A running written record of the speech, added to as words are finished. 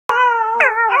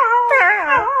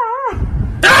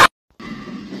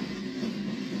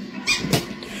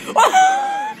I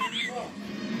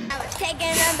was taking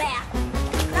a bath.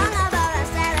 Long about a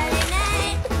Saturday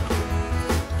night.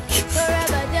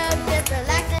 Forever just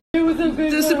relaxing.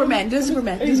 Do Superman. Do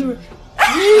Superman. Do Superman.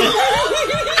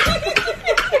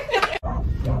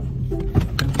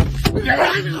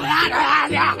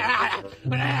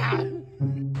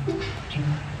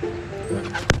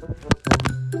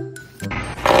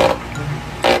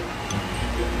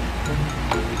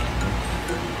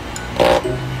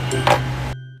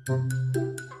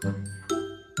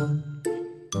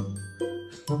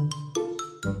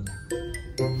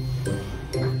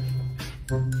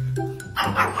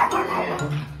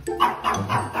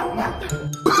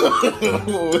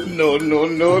 No, no,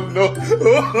 no, no.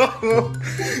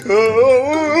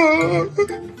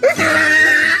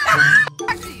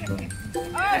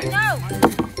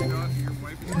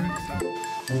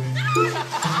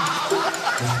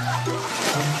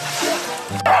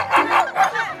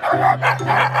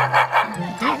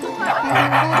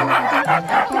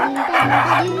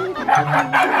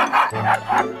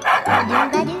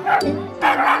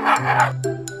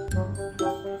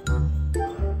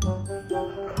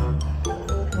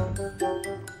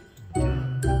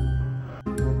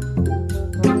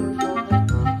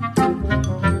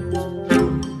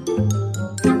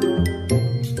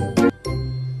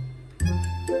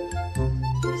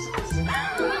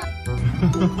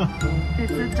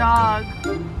 It's a dog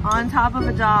on top of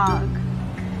a dog.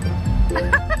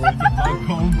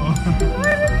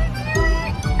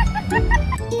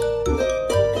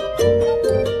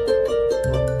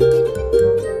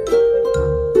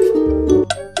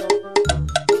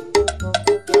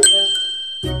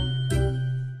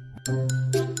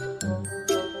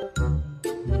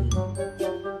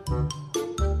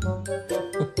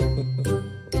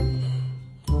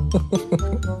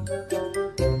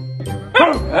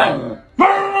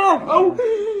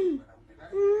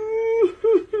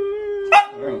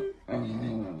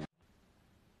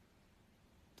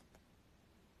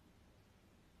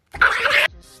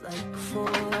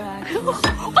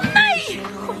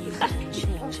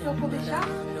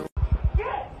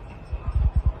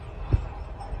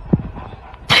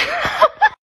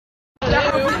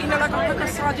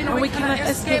 And we cannot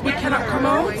escape, we cannot come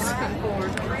out.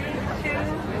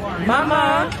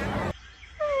 Mama!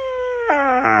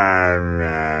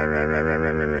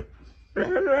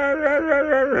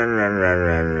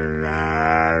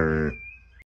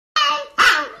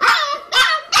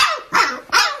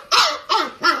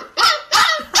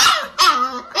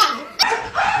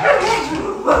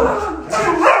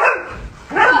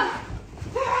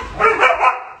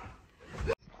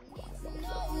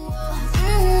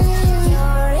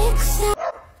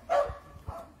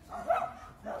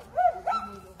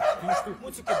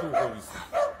 Мультики долго висят.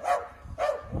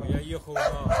 Я ехал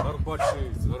на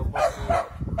Горбачей, с Горбачей.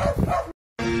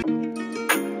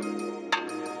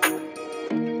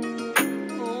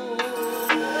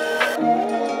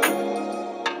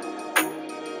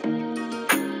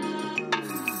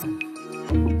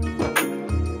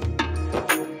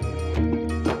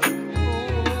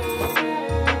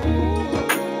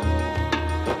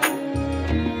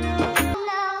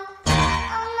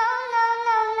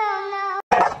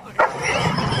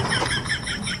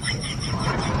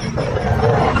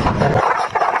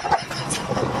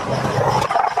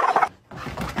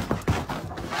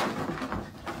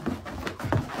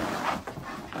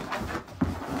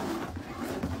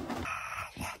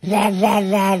 Ra ra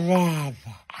ra ra.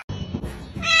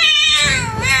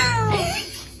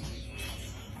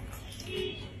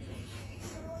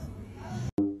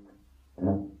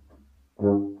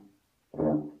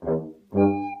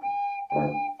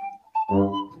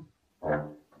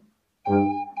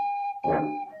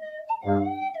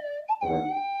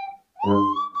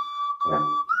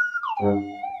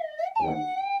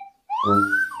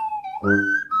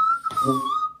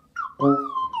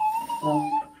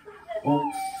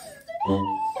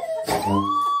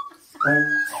 Oh.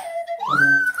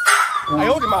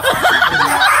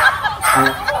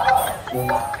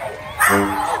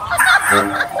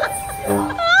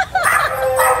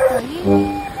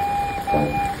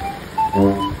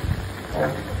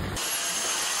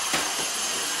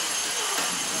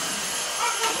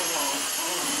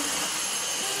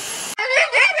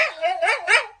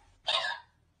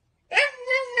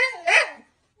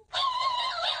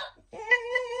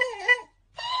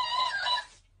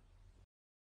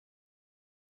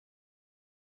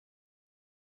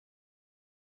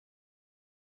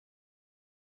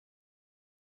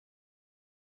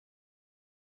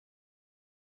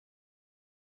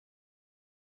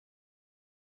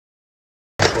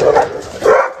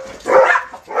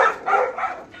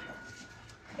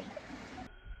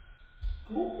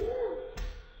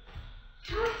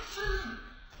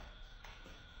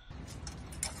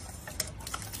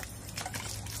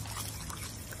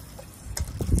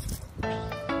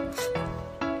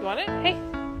 want it? Hey,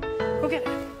 go get it.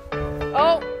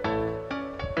 Oh,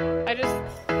 I just...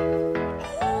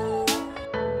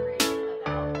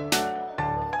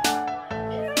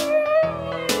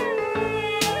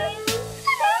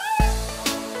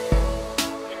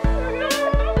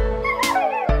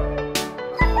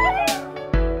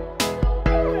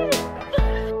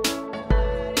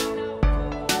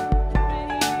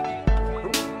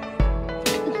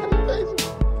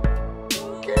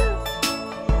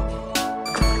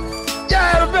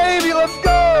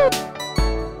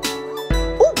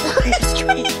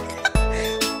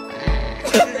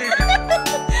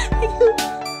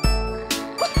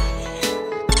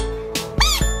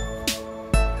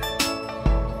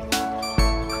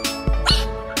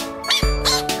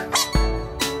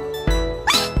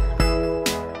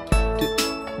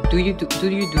 Do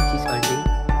you do this all day?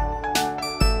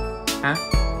 Huh?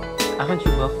 Aren't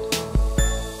you bored?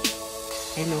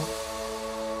 Hello?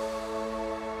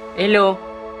 Hello?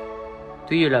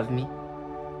 Do you love me?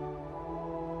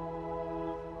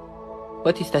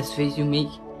 What is that face you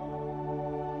make?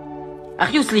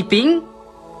 Are you sleeping?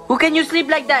 How can you sleep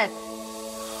like that?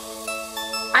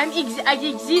 I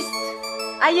exist!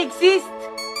 I exist!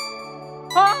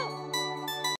 Oh!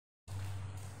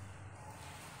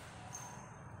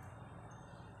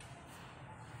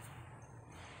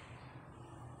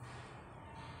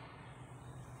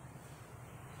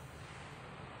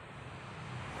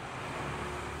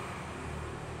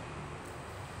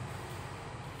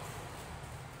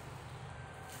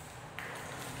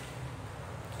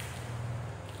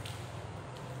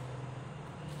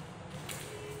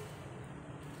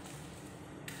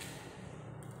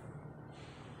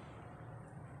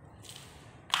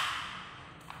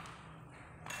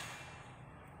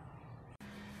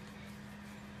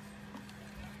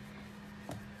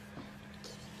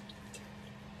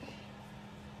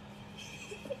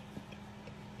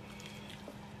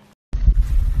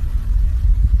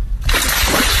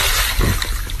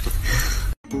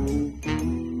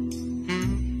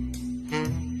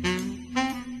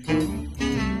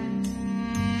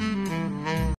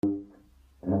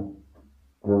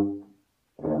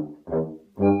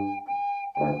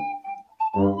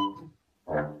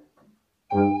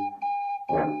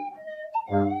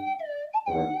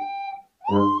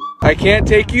 I can't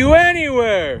take you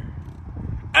anywhere.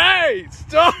 Hey,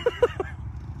 stop.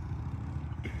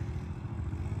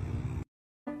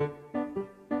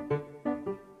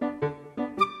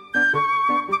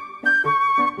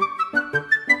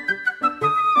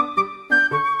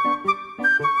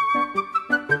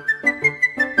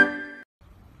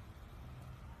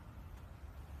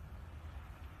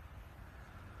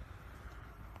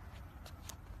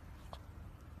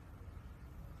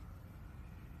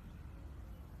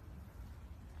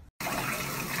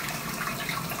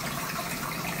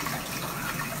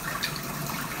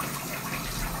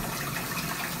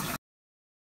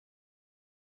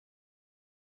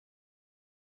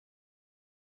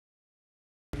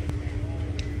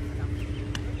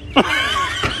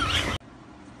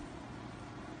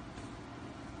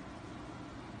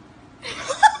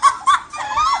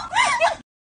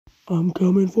 I'm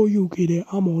coming for you, kitty.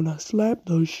 I'm gonna slap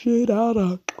the shit out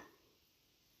of...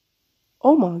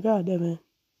 Oh my god, that man.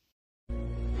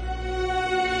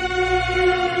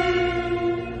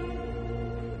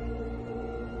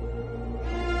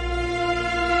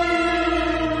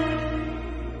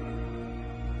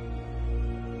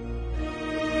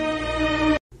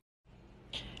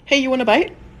 Hey, you want a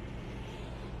bite?